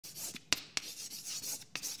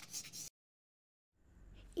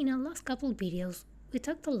In our last couple videos, we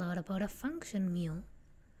talked a lot about a function mu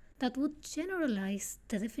that would generalize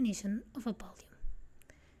the definition of a volume.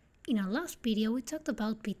 In our last video, we talked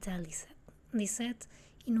about Vitali set, the set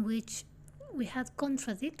in which we had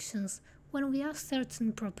contradictions when we asked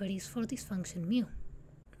certain properties for this function mu.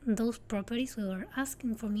 Those properties we were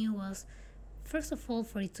asking for mu was, first of all,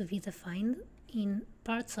 for it to be defined in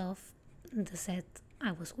parts of the set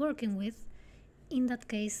I was working with. In that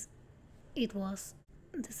case, it was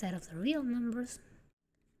the set of the real numbers.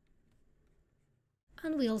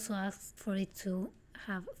 And we also asked for it to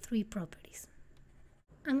have three properties.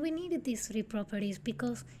 And we needed these three properties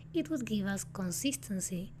because it would give us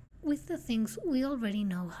consistency with the things we already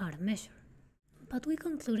know how to measure. But we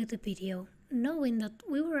concluded the video knowing that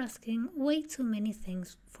we were asking way too many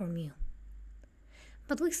things for mu.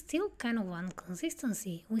 But we still kind of want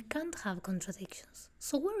consistency. We can't have contradictions.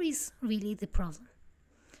 So where is really the problem?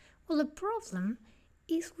 Well, the problem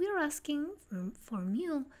is we are asking for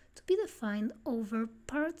mu to be defined over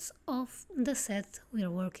parts of the set we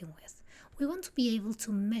are working with. We want to be able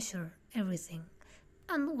to measure everything.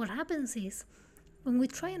 And what happens is, when we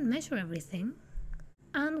try and measure everything,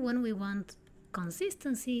 and when we want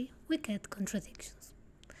consistency, we get contradictions.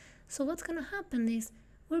 So what's going to happen is,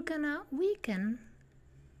 we're going to weaken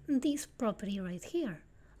this property right here.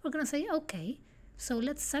 We're going to say, okay, so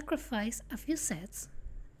let's sacrifice a few sets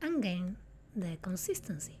and gain the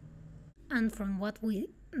consistency. And from what we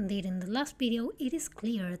did in the last video, it is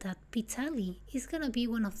clear that Vitali is going to be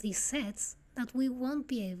one of these sets that we won't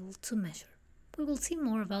be able to measure. We will see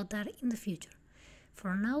more about that in the future.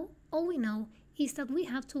 For now, all we know is that we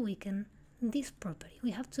have to weaken this property.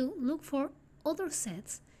 We have to look for other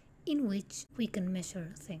sets in which we can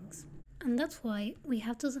measure things. And that's why we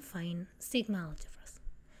have to define sigma-Algebras.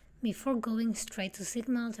 Before going straight to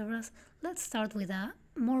sigma-Algebras, let's start with a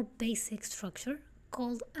more basic structure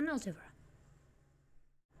called an algebra.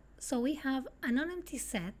 So we have a non-empty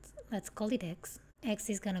set, let's call it X. X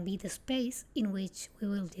is going to be the space in which we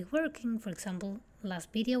will be working. For example,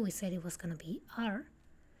 last video we said it was going to be R,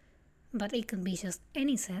 but it can be just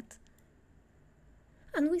any set.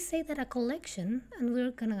 And we say that a collection, and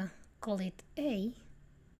we're going to call it A,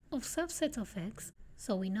 of subsets of X.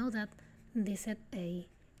 So we know that the set A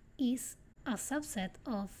is a subset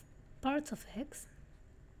of parts of X.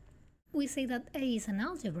 We say that A is an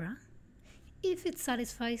algebra if it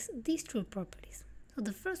satisfies these two properties. So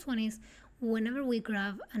the first one is, whenever we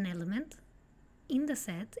grab an element in the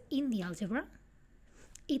set, in the algebra,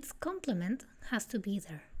 its complement has to be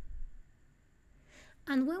there.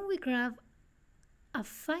 And when we grab a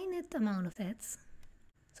finite amount of sets,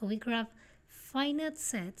 so we grab finite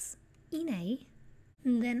sets in A,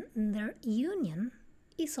 then their union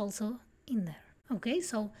is also in there. Okay,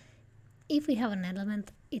 so if we have an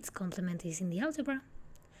element, its complement is in the algebra,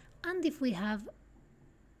 and if we have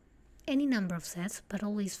any number of sets, but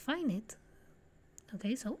always finite,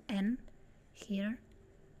 okay, so n here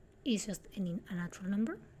is just a natural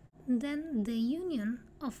number, then the union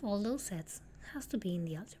of all those sets has to be in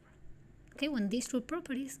the algebra. Okay, when these two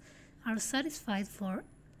properties are satisfied for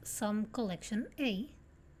some collection A,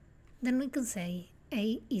 then we can say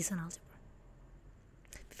A is an algebra.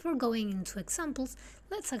 Before going into examples,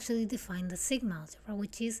 let's actually define the sigma-Algebra,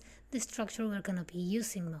 which is the structure we're going to be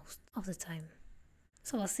using most of the time.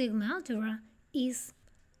 So a sigma-Algebra is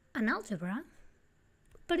an algebra,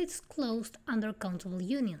 but it's closed under countable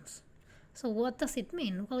unions. So what does it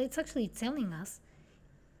mean? Well, it's actually telling us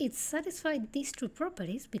it satisfied these two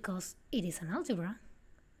properties because it is an algebra,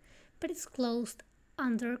 but it's closed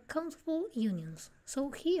under countable unions. So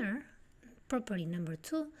here, property number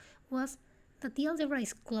 2 was that the algebra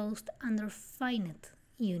is closed under finite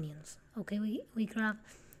unions. Okay, we grab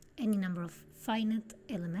any number of finite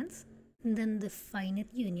elements, then the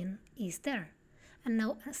finite union is there. And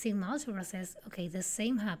now sigma-Algebra says, okay, the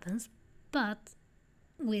same happens, but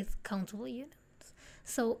with countable unions.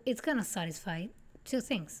 So it's gonna satisfy two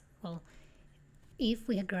things. Well, if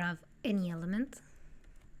we grab any element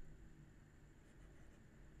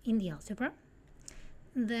in the algebra,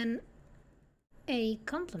 then a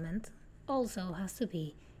complement also has to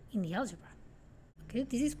be in the algebra. Okay,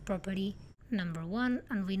 this is property number 1,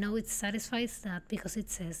 and we know it satisfies that because it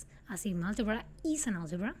says a sigma-Algebra is an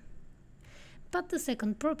algebra. But the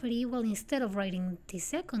second property, well, instead of writing the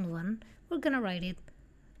second one, we're gonna write it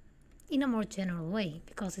in a more general way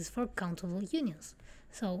because it's for countable unions.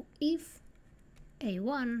 So if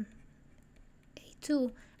A1,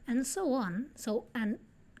 A2, and so on, so an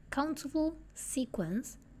countable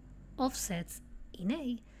sequence of sets in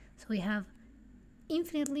A, so we have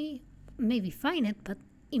infinitely, maybe finite, but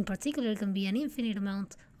in particular it can be an infinite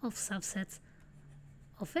amount of subsets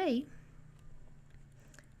of A,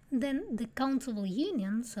 then the countable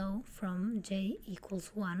union, so from j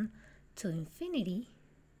equals 1 to infinity,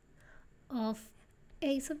 of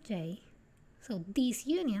A sub j, so this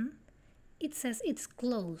union, it says it's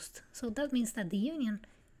closed, so that means that the union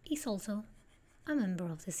is also a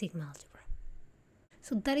member of the sigma algebra.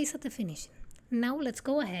 So that is a definition. Now let's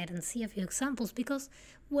go ahead and see a few examples, because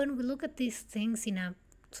when we look at these things in a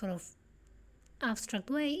sort of abstract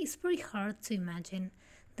way, it's very hard to imagine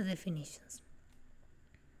the definitions.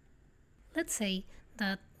 Let's say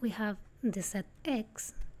that we have the set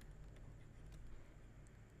X,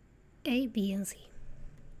 A, B, and C.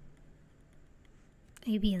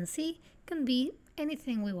 A, B, and C can be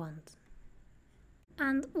anything we want.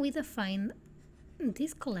 And we define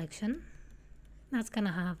this collection that's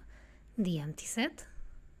gonna have the empty set,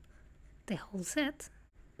 the whole set,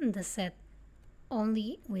 the set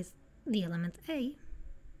only with the element A,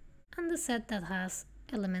 and the set that has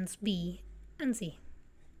elements B and C.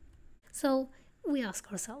 So we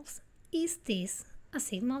ask ourselves, is this a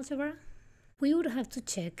sigma algebra? We would have to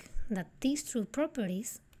check that these two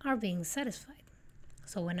properties are being satisfied.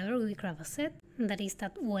 So whenever we grab a set, that is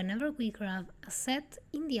that whenever we grab a set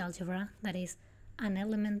in the algebra that is an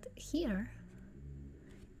element here,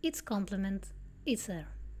 its complement is there.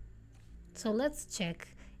 So let's check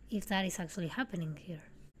if that is actually happening here.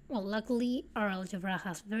 Well, luckily our algebra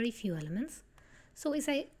has very few elements, so we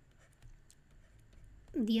say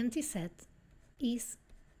the empty set is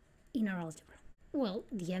in our algebra. Well,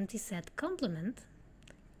 the empty set complement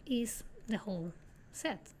is the whole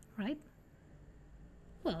set, right?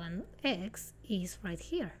 Well, and X is right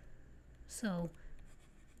here, so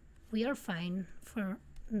we are fine for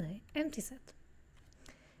the empty set.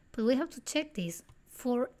 But we have to check this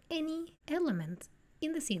for any element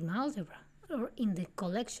in the sigma algebra or in the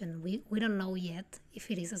collection. We don't know yet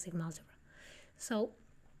if it is a sigma algebra. So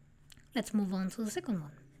let's move on to the second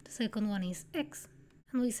one. The second one is X.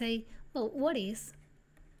 And we say, well, what is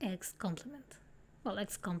X complement? Well,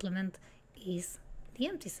 X complement is the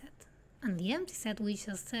empty set. And the empty set we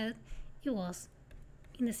just said it was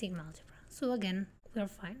in the sigma algebra. So again, we are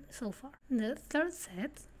fine so far. The third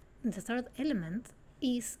set, the third element,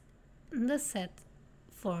 is the set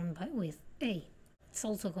formed with A. It's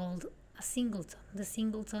also called a singleton, the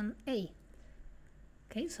singleton A.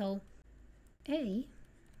 Okay, so A,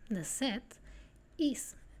 the set,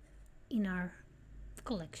 is in our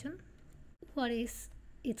collection. What is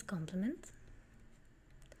its complement?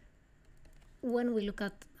 When we look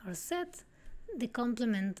at our set, the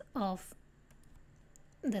complement of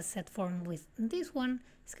the set formed with this one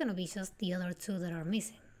is going to be just the other two that are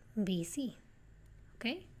missing, B, C.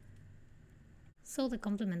 Okay? So the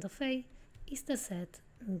complement of A is the set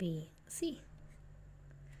BC.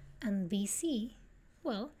 And BC,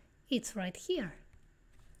 well, it's right here.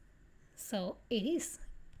 So it is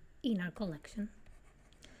in our collection.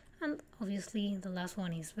 And obviously the last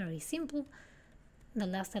one is very simple. The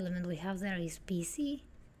last element we have there is BC.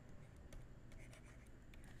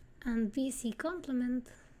 And BC complement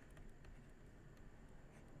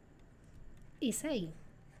is A,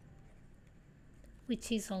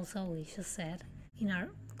 which is also, we just said, in our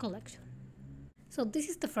collection. So this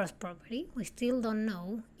is the first property. We still don't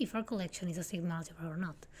know if our collection is a sigma algebra or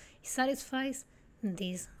not. It satisfies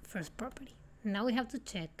this first property. Now we have to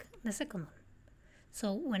check the second one.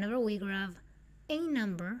 So whenever we grab any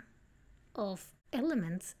number of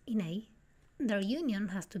elements in A, their union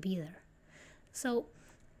has to be there. So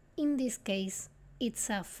in this case, it's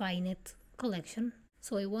a finite collection,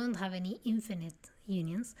 so it won't have any infinite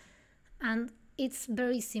unions. And it's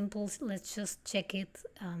very simple. Let's just check it.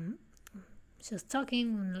 Just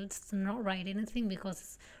talking, let's not write anything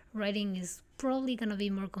because writing is probably going to be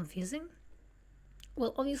more confusing.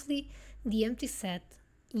 Well, obviously, the empty set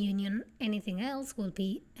union anything else will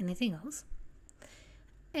be anything else.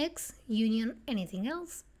 X union anything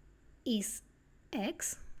else is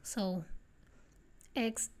X, so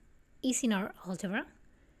X is in our algebra.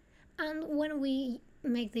 And when we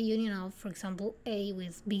make the union of, for example, A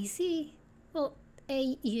with BC, well,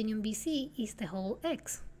 A union BC is the whole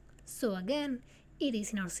X. So again, it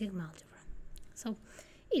is in our sigma algebra. So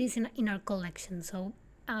it is in our collection. So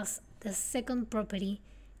as the second property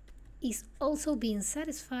is also being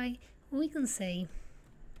satisfied, we can say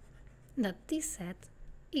that this set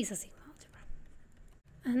is a sigma algebra.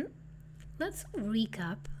 And let's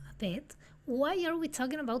recap a bit. Why are we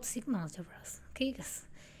talking about sigma algebras? Okay, because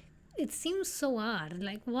it seems so odd.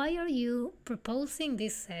 Like, why are you proposing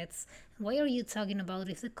these sets? Why are you talking about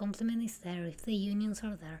if the complement is there, if the unions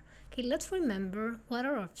are there? Okay, let's remember what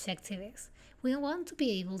our objective is. We want to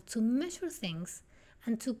be able to measure things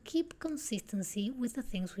and to keep consistency with the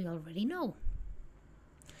things we already know.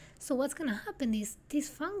 So what's going to happen is these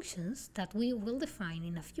functions that we will define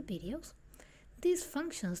in a few videos, these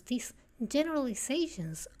functions, these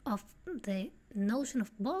generalizations of the notion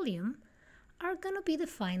of volume are going to be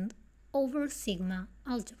defined over sigma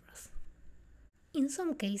algebras. In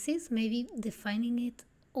some cases, maybe defining it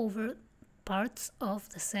over parts of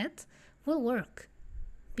the set will work,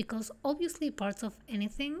 because obviously parts of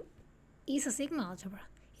anything is a sigma algebra.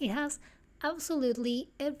 It has absolutely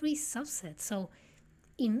every subset. So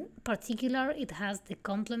in particular, it has the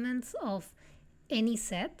complements of any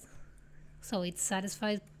set. So it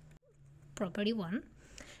satisfies property 1.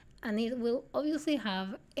 And it will obviously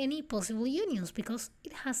have any possible unions because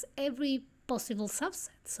it has every possible subset.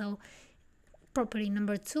 So property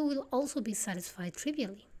number 2 will also be satisfied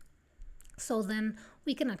trivially. So then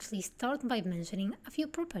we can actually start by mentioning a few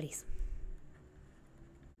properties.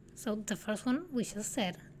 So the first one, we just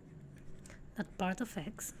said that part of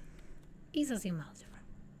X is a sigma algebra.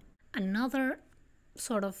 Another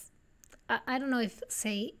sort of, I don't know if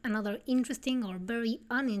say another interesting or very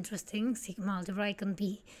uninteresting sigma algebra, it can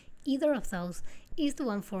be either of those, is the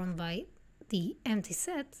one formed by the empty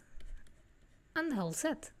set and the whole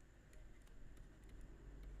set.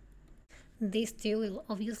 These two will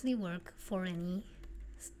obviously work for any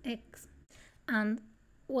X. And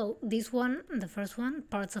well, this one, the first one,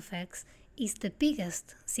 parts of X, is the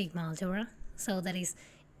biggest sigma algebra. So that is,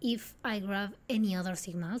 if I grab any other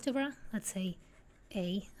sigma algebra, let's say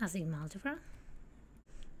A, a sigma algebra,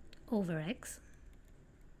 over X,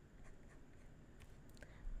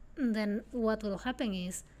 then what will happen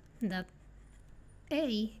is that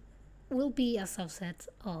A will be a subset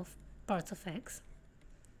of parts of X.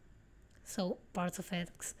 So parts of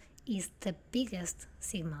X is the biggest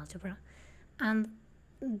sigma algebra. And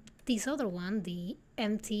this other one, the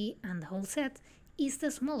empty and the whole set, is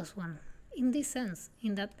the smallest one in this sense,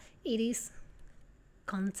 in that it is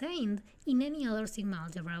contained in any other sigma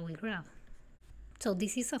algebra we grab. So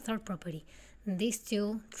this is a third property. These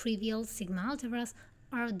two trivial sigma algebras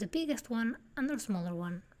are the biggest one and the smaller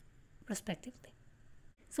one, respectively.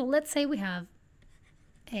 So let's say we have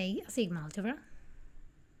a sigma algebra,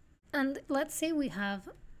 and let's say we have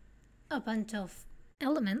a bunch of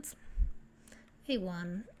elements,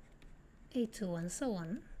 A1, A2, and so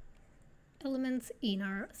on, elements in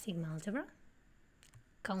our sigma algebra,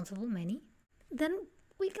 countable many. Then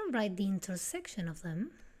we can write the intersection of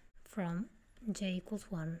them from j equals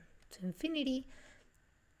 1 to infinity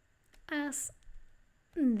as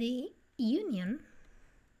the union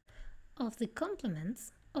of the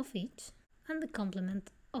complements of each and the complement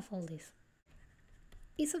of all these.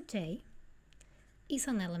 E sub j is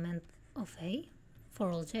an element of A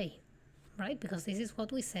for all j, right? Because this is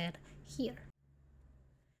what we said here.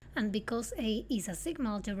 And because A is a sigma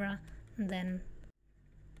algebra, then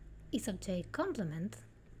E sub j complement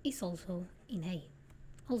is also in A,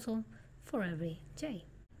 also for every j.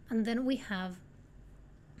 And then we have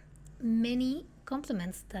many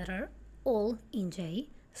complements that are all in j,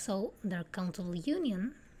 so their countable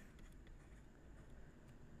union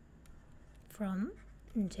from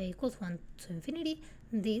j equals 1 to infinity,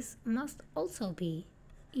 this must also be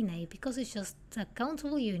in A, because it's just the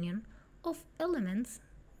countable union of elements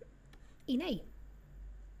in A.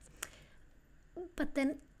 But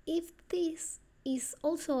then if this is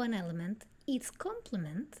also an element, its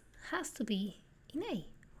complement has to be in A,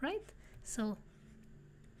 right? So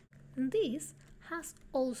this has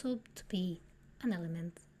also to be an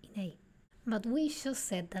element in A. But we just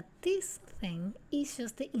said that this thing is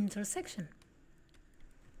just the intersection.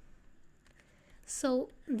 So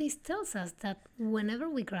this tells us that whenever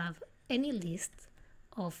we grab any list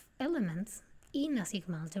of elements in a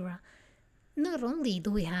sigma algebra, not only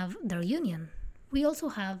do we have their union, we also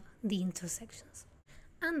have the intersections.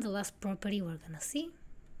 And the last property we're gonna see,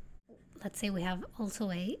 let's say we have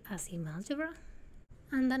also a sigma algebra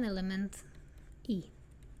and an element E.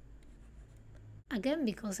 Again,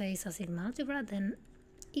 because A is a sigma algebra, then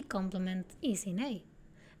E complement is in A.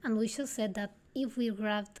 And we just said that if we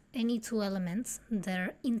grabbed any two elements,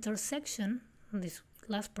 their intersection, this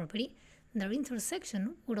last property, their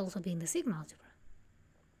intersection would also be in the sigma algebra.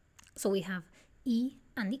 So we have E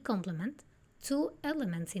and E complement, two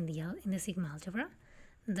elements in the sigma algebra,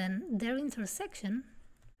 then their intersection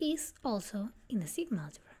is also in the sigma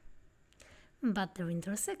algebra. But their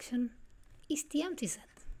intersection is the empty set.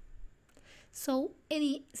 So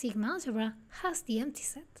any sigma algebra has the empty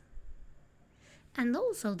set. And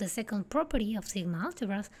also the second property of sigma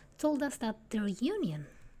algebras told us that their union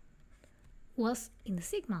was in the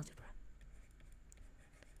sigma algebra.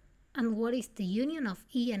 And what is the union of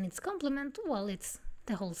E and its complement? Well, it's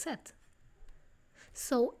the whole set.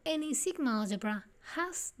 So any sigma algebra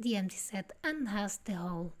has the empty set and has the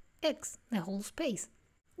whole X, the whole space.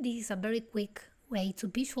 This is a very quick way to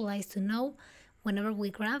visualize, to know whenever we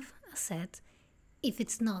grab a set if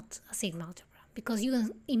it's not a sigma algebra, because you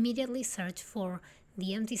can immediately search for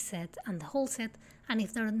the empty set and the whole set, and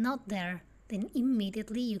if they're not there, then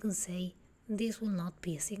immediately you can say this will not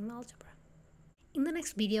be a sigma algebra. In the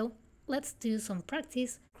next video, let's do some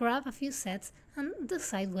practice, grab a few sets and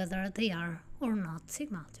decide whether they are or not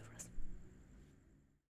sigma algebra.